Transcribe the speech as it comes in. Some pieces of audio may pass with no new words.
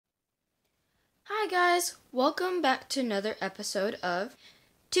Hi guys, welcome back to another episode of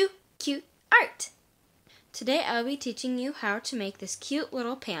Too Cute Art. Today I'll be teaching you how to make this cute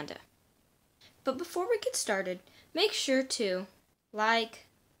little panda. But before we get started, make sure to like,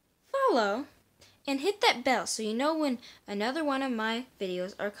 follow, and hit that bell so you know when another one of my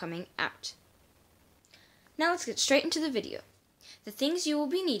videos are coming out. Now let's get straight into the video. The things you will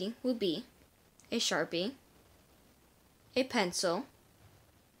be needing will be a Sharpie, a pencil,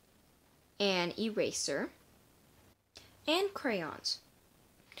 an eraser, and crayons.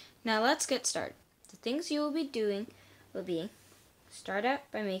 Now let's get started. The things you will be doing will be start out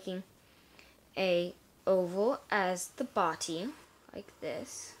by making a oval as the body, like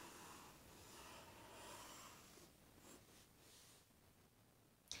this.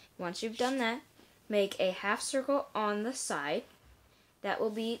 Once you've done that, make a half circle on the side. That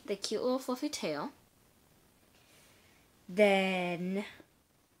will be the cute little fluffy tail. Then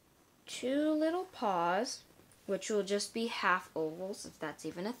two little paws, which will just be half ovals, if that's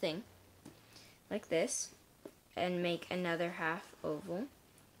even a thing, like this, and make another half oval.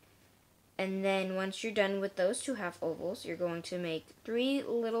 And then once you're done with those two half ovals, you're going to make three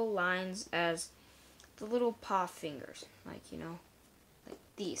little lines as the little paw fingers, like, like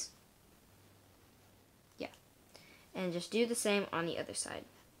these. Yeah. And just do the same on the other side.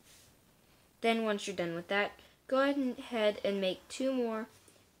 Then once you're done with that, go ahead and make two more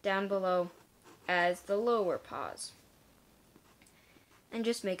down below as the lower paws. And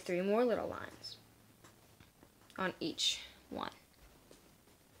just make three more little lines on each one.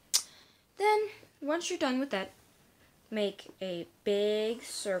 Then, once you're done with that, make a big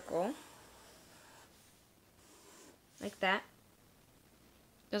circle, like that.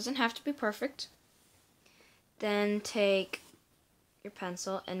 Doesn't have to be perfect. Then take your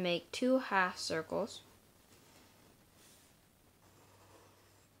pencil and make two half circles.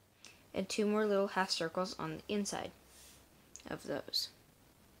 And two more little half circles on the inside of those.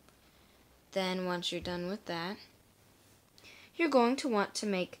 Then once you're done with that, you're going to want to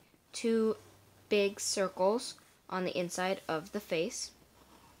make two big circles on the inside of the face,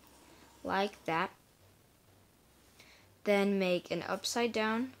 like that. Then make an upside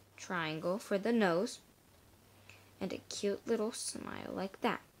down triangle for the nose and a cute little smile like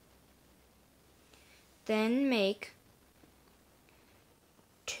that. Then make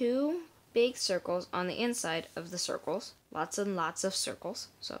two big circles on the inside of the circles, lots and lots of circles,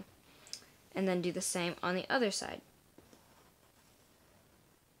 and then do the same on the other side.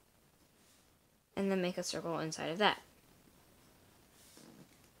 And then make a circle inside of that.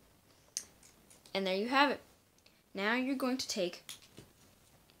 And there you have it. Now you're going to take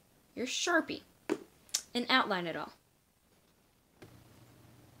your Sharpie and outline it all.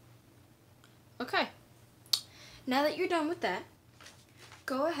 Okay. Now that you're done with that,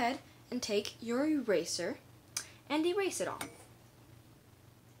 go ahead and take your eraser and erase it all.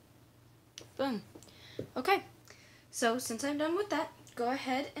 Boom. Okay, so since I'm done with that, go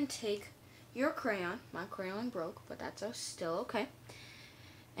ahead and take your crayon. My crayon broke, but that's still okay.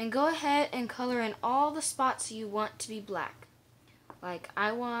 And go ahead and color in all the spots you want to be black. Like,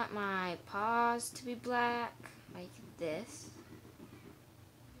 I want my paws to be black, like this.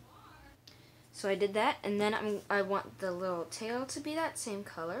 So I did that, and then I want the little tail to be that same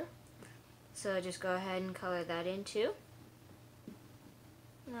color. So just go ahead and color that in too.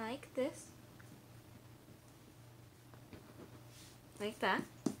 Like this. Like that.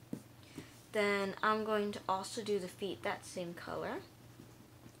 Then I'm going to also do the feet that same color.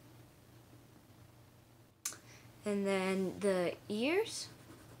 And then the ears.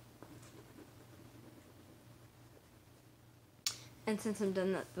 And since I'm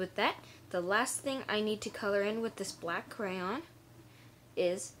done with that, the last thing I need to color in with this black crayon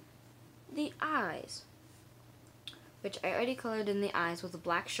is the eyes, which I already colored in the eyes with a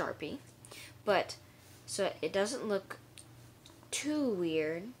black Sharpie, but so it doesn't look too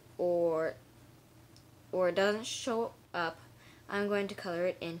weird or it doesn't show up, I'm going to color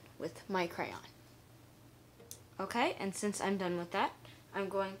it in with my crayon. Okay, and since I'm done with that, I'm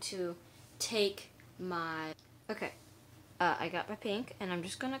going to take my, I got my pink, and I'm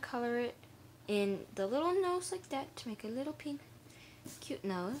just going to color it in the little nose like that to make a little pink cute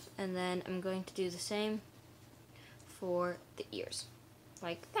nose, and then I'm going to do the same for the ears,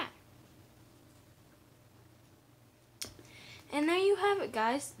 like that. And there you have it,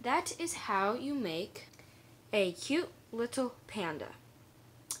 guys. That is how you make a cute little panda.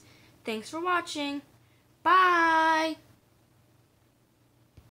 Thanks for watching. Bye!